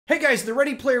Hey guys, the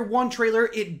Ready Player One trailer,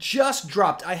 it just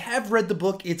dropped. I have read the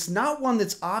book. It's not one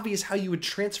that's obvious how you would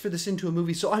transfer this into a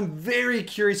movie, so I'm very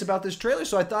curious about this trailer,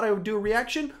 so I thought I would do a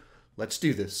reaction. Let's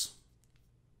do this.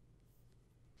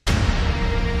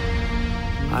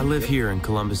 I live here in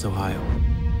Columbus, Ohio.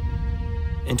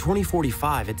 In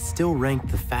 2045, it's still ranked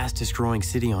the fastest growing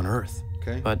city on Earth.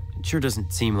 Okay. But it sure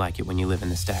doesn't seem like it when you live in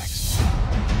the stacks.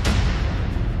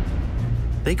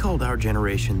 They called our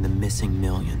generation the missing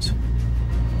millions.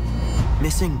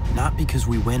 Missing not because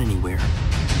we went anywhere.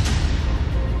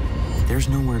 There's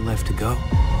nowhere left to go.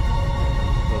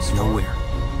 Nowhere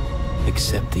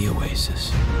except the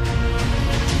OASIS.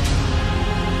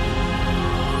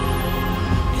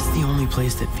 It's the only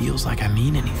place that feels like I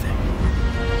mean anything.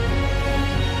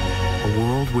 A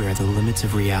world where the limits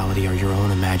of reality are your own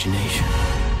imagination.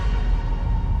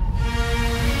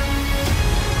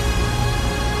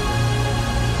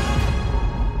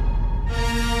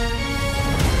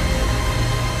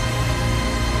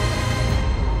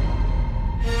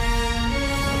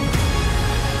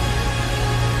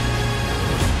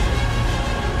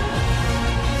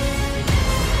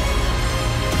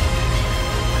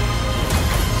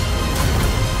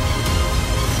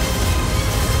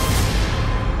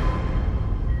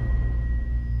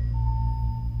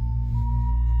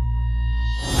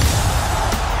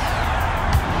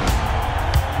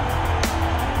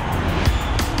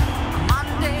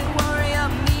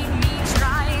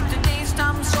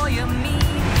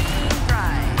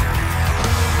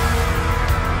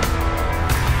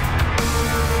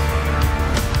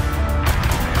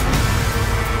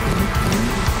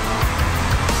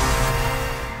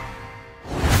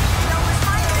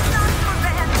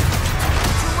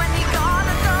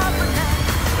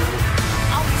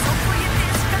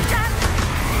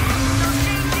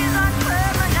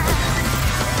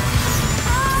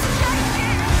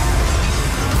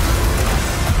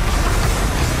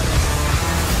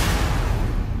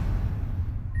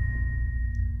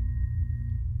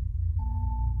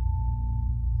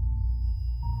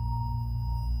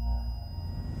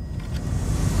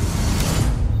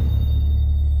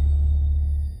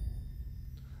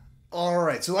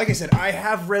 Alright, so like I said, I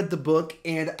have read the book,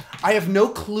 and I have no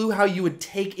clue how you would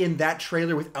take in that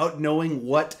trailer without knowing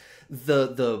what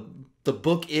the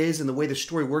book is and the way the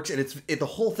story works. And the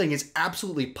whole thing is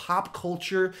absolutely pop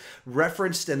culture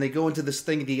referenced, and they go into this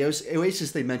thing, the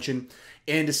OASIS they mention,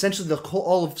 and essentially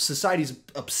all of society is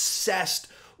obsessed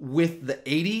with the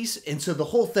 80s, and so the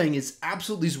whole thing is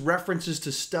absolutely these references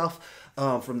to stuff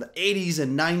from the 80s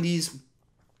and 90s.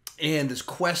 And this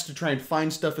quest to try and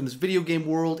find stuff in this video game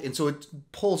world, and so it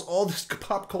pulls all this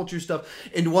pop culture stuff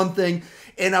into one thing.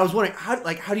 And I was wondering, how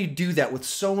do you do that with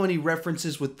so many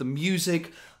references with the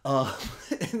music?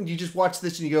 And you just watch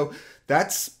this and you go,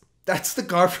 that's the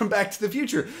car from Back to the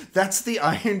Future. That's the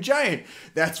Iron Giant.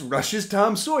 That's Rush's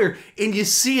Tom Sawyer, and you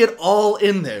see it all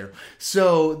in there.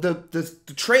 So the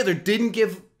trailer didn't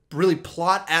give really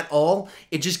plot at all.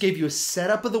 It just gave you a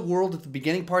setup of the world at the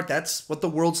beginning part. That's what the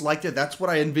world's like there. That's what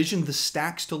I envisioned the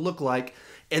stacks to look like.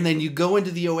 And then you go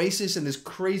into the OASIS and this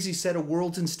crazy set of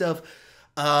worlds and stuff,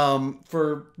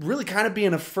 for really kind of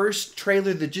being a first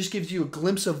trailer that just gives you a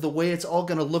glimpse of the way it's all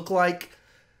going to look like.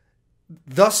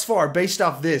 Thus far, based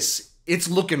off this, it's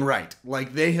looking right.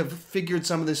 Like, they have figured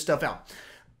some of this stuff out.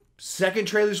 Second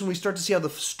trailers, when we start to see how the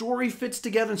story fits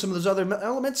together and some of those other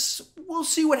elements, we'll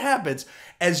see what happens.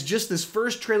 As just this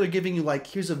first trailer giving you, like,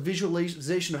 here's a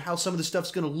visualization of how some of the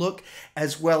stuff's going to look,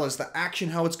 as well as the action,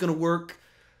 how it's going to work,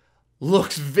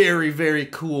 looks very, very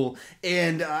cool.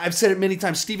 And I've said it many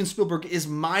times, Steven Spielberg is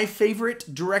my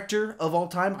favorite director of all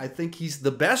time. I think he's the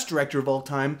best director of all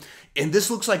time. And this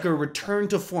looks like a return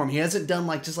to form. He hasn't done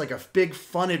just like a big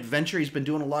fun adventure. He's been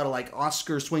doing a lot of like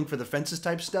Oscar swing for the fences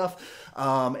type stuff.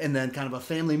 And then kind of a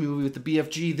family movie with the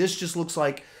BFG. This just looks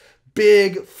like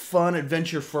big, fun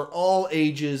adventure for all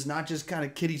ages, not just kind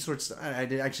of kiddie sorts. I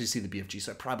did actually see the BFG,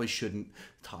 so I probably shouldn't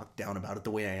talk down about it the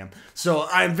way I am. So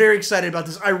I'm very excited about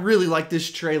this. I really like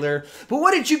this trailer. But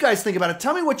what did you guys think about it?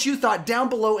 Tell me what you thought down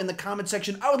below in the comment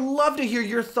section. I would love to hear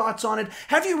your thoughts on it.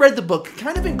 Have you read the book?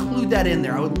 Kind of include that in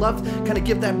there. I would love to kind of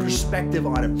give that perspective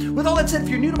on it. With all that said, if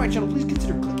you're new to my channel, please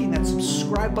consider clicking that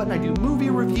subscribe button. I do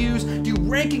movie reviews, do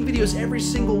ranking videos every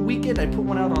single weekend. I put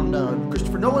one out on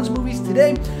Christopher Nolan's movies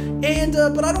today. And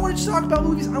but I don't want to just talk about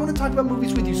movies. I want to talk about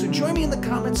movies with you. So join me in the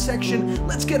comments section.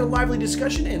 Let's get a lively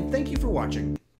discussion, and thank you for watching.